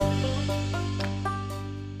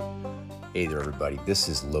Hey there, everybody. This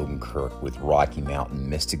is Logan Kirk with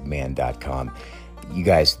RockyMountainMysticMan.com. You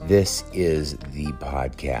guys, this is the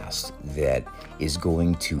podcast that is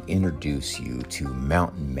going to introduce you to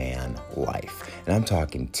mountain man life. And I'm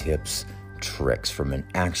talking tips, tricks from an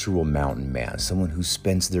actual mountain man, someone who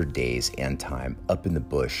spends their days and time up in the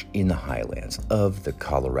bush in the highlands of the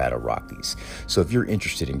Colorado Rockies. So if you're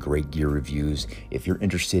interested in great gear reviews, if you're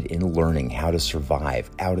interested in learning how to survive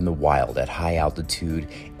out in the wild at high altitude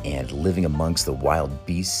and living amongst the wild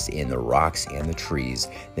beasts in the rocks and the trees,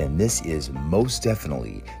 then this is most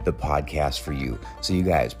definitely the podcast for you. So you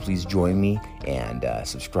guys, please join me and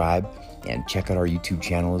subscribe and check out our YouTube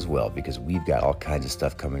channel as well, because we've got all kinds of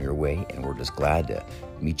stuff coming your way, and we're just glad to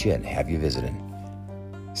meet you and have you visiting.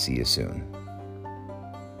 See you soon.